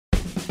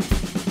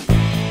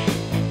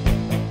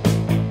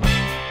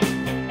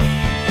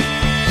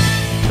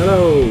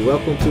Hello,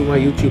 welcome to my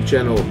YouTube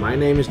channel. My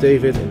name is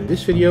David and in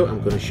this video I'm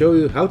going to show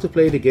you how to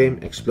play the game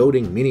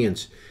Exploding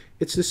Minions.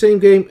 It's the same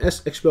game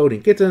as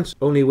Exploding Kittens,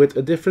 only with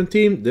a different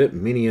team, the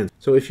Minions.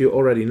 So if you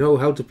already know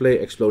how to play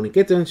Exploding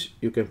Kittens,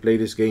 you can play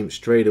this game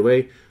straight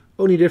away.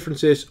 Only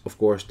difference is, of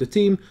course, the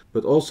team,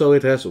 but also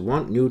it has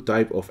one new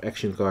type of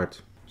action card.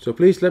 So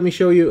please let me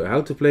show you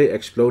how to play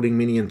Exploding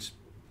Minions.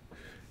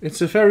 It's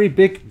a very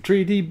big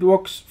 3D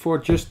box for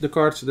just the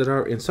cards that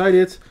are inside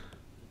it.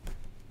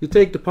 You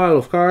take the pile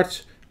of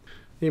cards.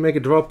 You make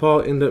a draw pile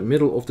in the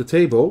middle of the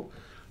table,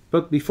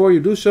 but before you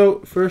do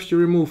so, first you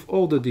remove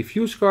all the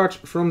diffuse cards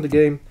from the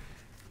game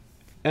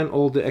and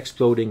all the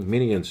exploding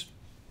minions.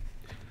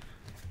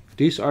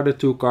 These are the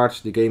two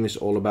cards the game is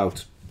all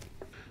about.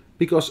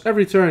 Because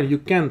every turn you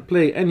can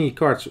play any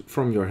cards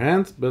from your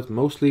hand, but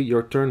mostly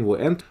your turn will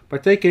end by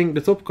taking the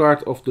top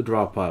card of the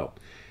draw pile.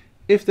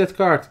 If that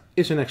card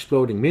is an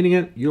exploding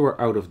minion, you are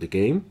out of the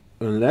game,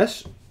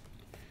 unless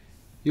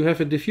you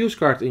have a diffuse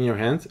card in your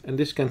hand and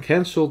this can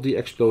cancel the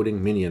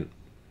exploding minion.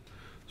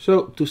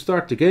 So to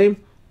start the game,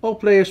 all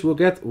players will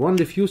get one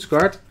diffuse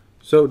card,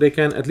 so they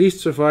can at least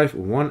survive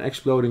one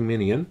exploding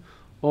minion.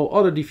 All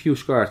other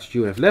diffuse cards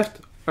you have left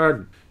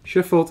are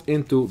shuffled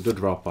into the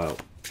draw pile.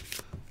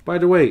 By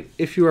the way,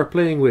 if you are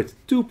playing with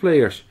two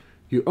players,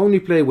 you only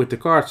play with the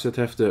cards that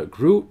have the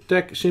GRU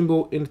tag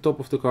symbol in the top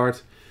of the card.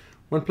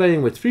 When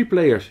playing with three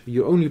players,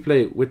 you only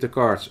play with the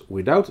cards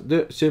without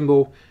the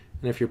symbol.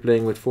 And if you're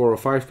playing with 4 or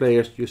 5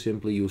 players, you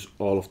simply use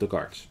all of the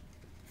cards.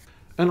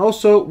 And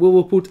also we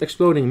will put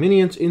exploding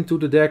minions into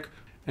the deck,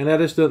 and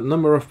that is the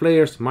number of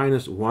players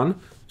minus 1.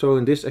 So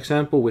in this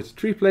example with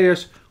 3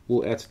 players,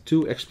 we'll add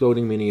 2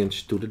 exploding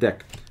minions to the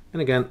deck.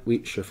 And again,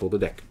 we shuffle the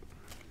deck.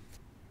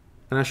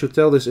 And I should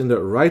tell this in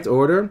the right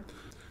order.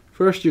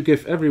 First you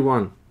give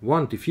everyone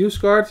one diffuse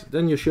card,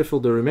 then you shuffle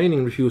the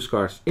remaining diffuse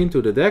cards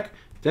into the deck,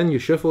 then you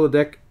shuffle the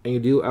deck and you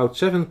deal out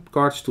 7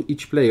 cards to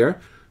each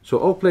player. So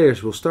all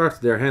players will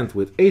start their hand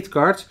with 8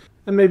 cards,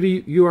 and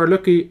maybe you are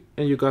lucky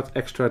and you got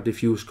extra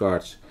diffuse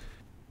cards.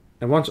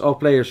 And once all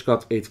players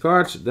got 8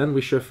 cards, then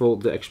we shuffle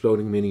the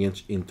exploding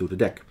minions into the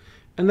deck.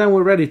 And then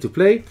we're ready to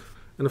play,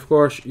 and of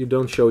course you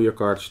don't show your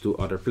cards to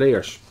other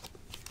players.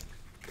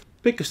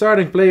 Pick a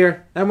starting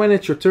player, and when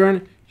it's your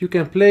turn, you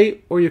can play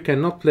or you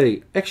cannot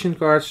play action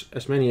cards,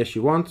 as many as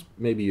you want.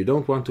 Maybe you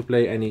don't want to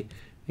play any,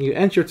 and you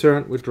end your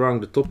turn with drawing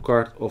the top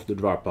card of the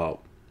draw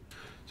pile.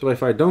 So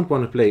if I don't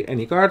want to play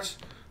any cards,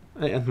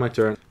 I end my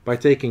turn by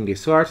taking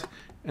this card,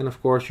 and of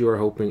course you are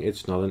hoping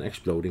it's not an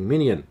exploding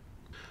minion.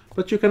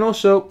 But you can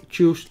also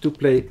choose to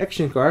play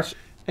action cards,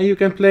 and you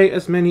can play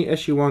as many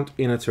as you want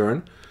in a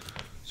turn.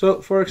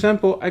 So for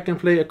example, I can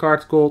play a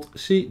card called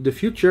See the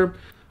Future.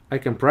 I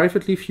can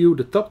privately view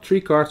the top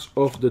 3 cards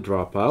of the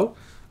draw pile.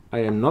 I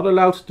am not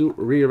allowed to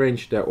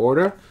rearrange their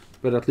order,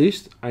 but at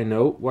least I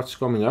know what's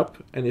coming up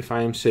and if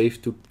I am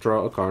safe to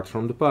draw a card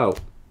from the pile.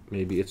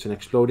 Maybe it's an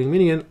exploding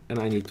minion and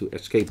I need to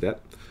escape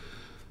that.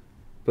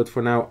 But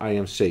for now I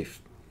am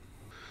safe.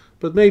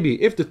 But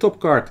maybe if the top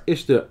card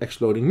is the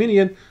exploding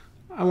minion,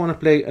 I want to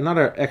play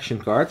another action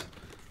card.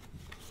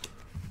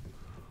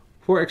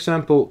 For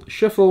example,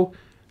 shuffle.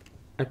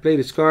 I play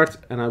this card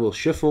and I will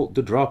shuffle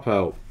the draw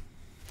pile.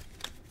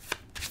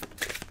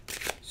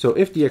 So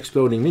if the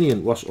exploding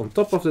minion was on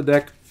top of the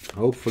deck,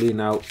 hopefully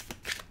now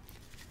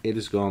it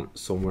is gone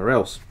somewhere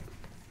else.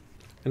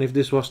 And if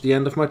this was the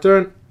end of my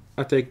turn,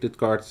 I take the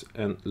card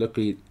and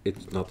luckily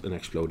it's not an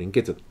exploding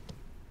kitten.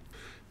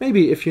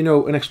 Maybe if you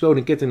know an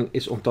exploding kitten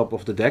is on top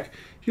of the deck,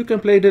 you can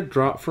play the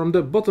draw from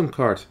the bottom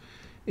card.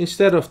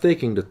 Instead of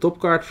taking the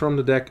top card from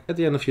the deck, at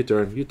the end of your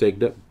turn you take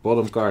the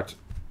bottom card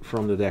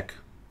from the deck.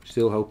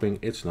 Still hoping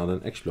it's not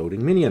an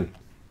exploding minion.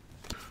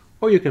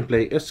 Or you can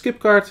play a skip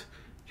card.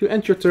 You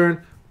end your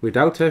turn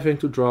without having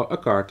to draw a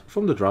card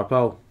from the draw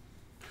pile.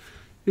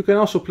 You can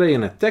also play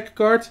an attack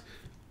card.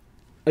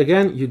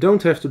 Again, you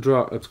don't have to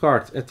draw a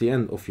card at the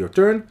end of your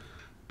turn,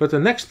 but the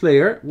next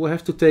player will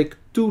have to take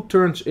 2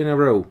 turns in a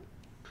row.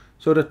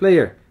 So that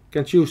player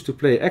can choose to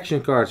play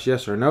action cards,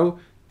 yes or no.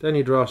 Then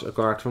he draws a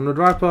card from the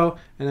draw pile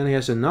and then he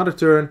has another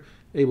turn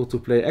able to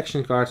play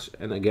action cards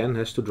and again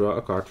has to draw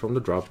a card from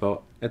the draw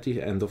pile at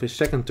the end of his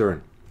second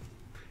turn.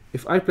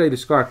 If I play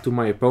this card to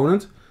my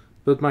opponent,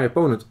 but my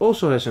opponent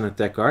also has an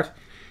attack card,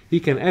 he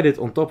can add it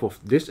on top of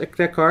this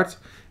attack card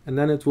and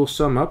then it will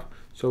sum up.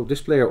 So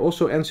this player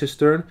also ends his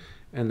turn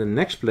and the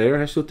next player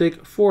has to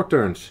take 4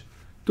 turns.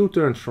 2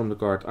 turns from the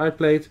card I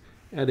played,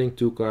 adding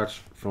 2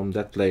 cards from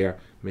that player,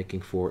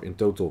 making 4 in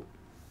total.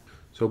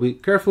 So be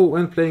careful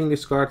when playing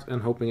this card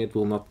and hoping it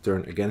will not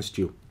turn against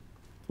you.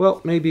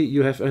 Well, maybe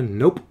you have a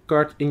nope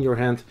card in your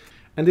hand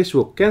and this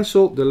will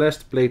cancel the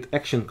last played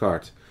action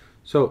card.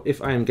 So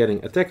if I am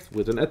getting attacked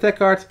with an attack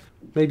card,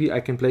 maybe I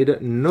can play the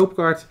nope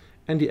card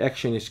and the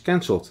action is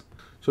cancelled.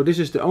 So this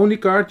is the only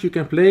card you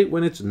can play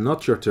when it's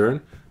not your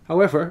turn.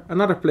 However,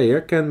 another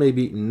player can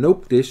maybe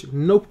nope this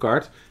nope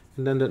card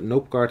and then the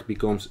nope card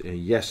becomes a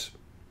yes.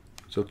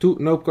 So 2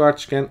 nope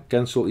cards can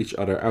cancel each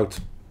other out.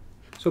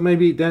 So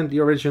maybe then the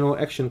original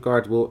action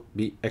card will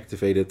be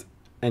activated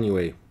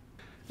anyway.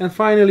 And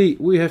finally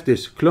we have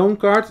this clone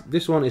card.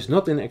 This one is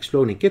not in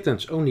Exploding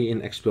Kittens, only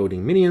in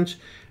Exploding Minions.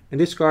 And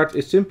this card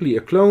is simply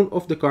a clone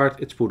of the card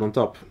it's put on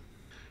top.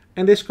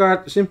 And this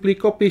card simply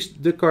copies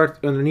the card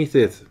underneath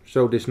it.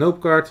 So this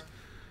nope card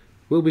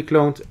will be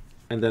cloned,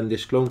 and then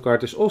this clone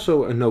card is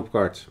also a nope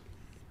card.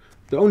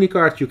 The only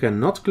card you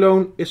cannot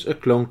clone is a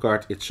clone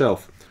card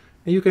itself.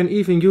 And you can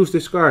even use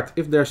this card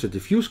if there's a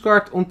diffuse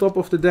card on top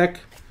of the deck.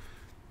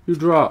 You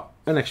draw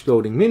an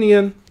exploding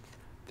minion,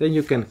 then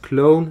you can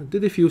clone the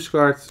diffuse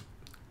card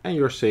and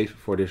you're safe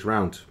for this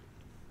round.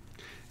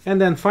 And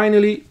then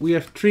finally we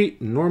have 3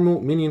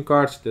 normal minion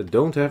cards that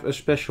don't have a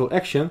special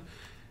action.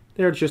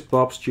 They're just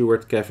Bob,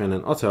 Stuart, Kevin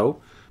and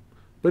Otto.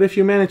 But if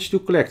you manage to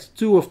collect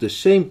 2 of the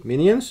same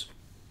minions,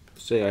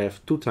 say I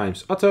have 2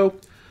 times Otto,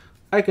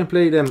 I can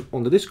play them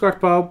on the discard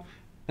pile,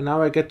 and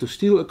now I get to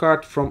steal a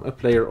card from a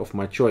player of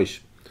my choice.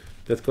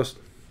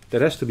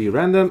 That has to be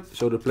random,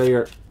 so the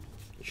player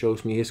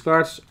shows me his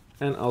cards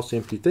and I'll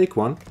simply take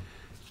one.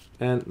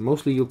 And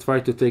mostly you'll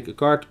try to take a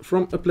card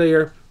from a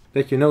player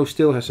that you know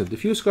still has a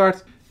diffuse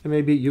card, and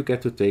maybe you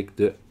get to take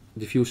the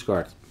diffuse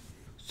card.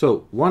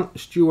 So 1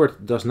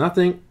 Stuart does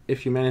nothing.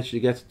 If you manage to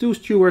get 2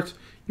 Stuart,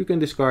 you can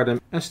discard them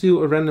and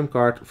steal a random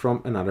card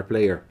from another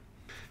player.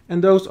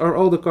 And those are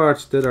all the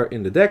cards that are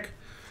in the deck.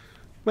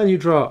 When you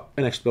draw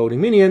an exploding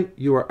minion,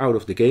 you are out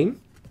of the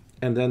game,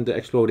 and then the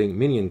exploding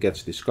minion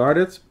gets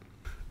discarded.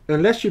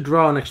 Unless you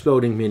draw an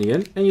exploding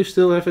minion and you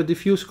still have a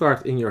diffuse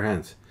card in your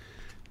hand.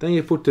 Then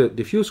you put the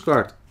diffuse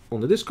card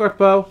on the discard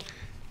pile,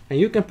 and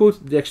you can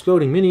put the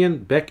exploding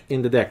minion back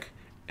in the deck.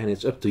 And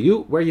it's up to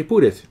you where you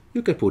put it.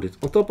 You can put it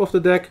on top of the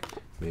deck,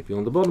 maybe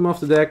on the bottom of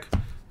the deck,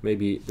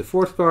 maybe the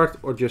 4th card,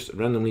 or just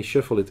randomly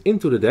shuffle it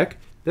into the deck.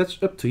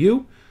 That's up to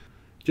you.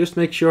 Just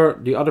make sure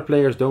the other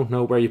players don't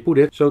know where you put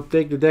it. So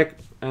take the deck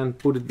and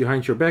put it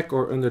behind your back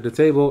or under the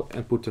table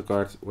and put the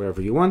card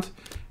wherever you want.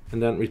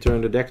 And then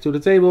return the deck to the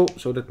table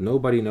so that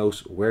nobody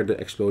knows where the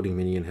exploding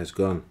minion has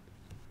gone.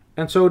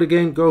 And so the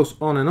game goes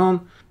on and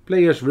on.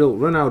 Players will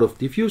run out of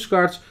diffuse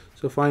cards.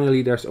 So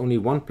finally there's only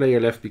 1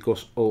 player left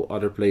because all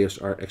other players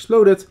are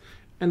exploded.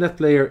 And that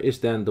player is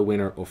then the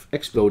winner of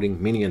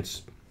Exploding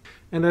Minions.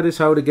 And that is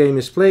how the game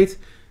is played.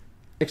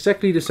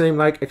 Exactly the same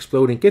like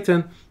Exploding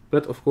Kitten.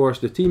 But of course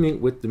the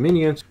teaming with the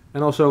minions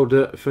and also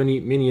the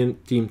funny minion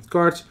themed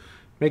cards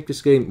make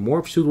this game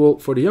more suitable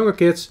for the younger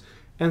kids.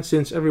 And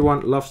since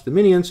everyone loves the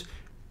minions,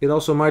 it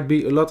also might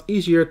be a lot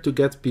easier to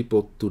get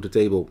people to the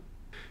table.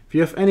 If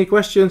you have any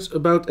questions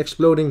about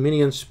Exploding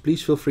Minions,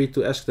 please feel free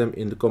to ask them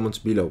in the comments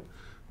below.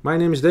 My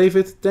name is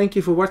David, thank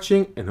you for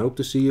watching and hope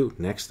to see you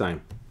next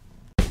time.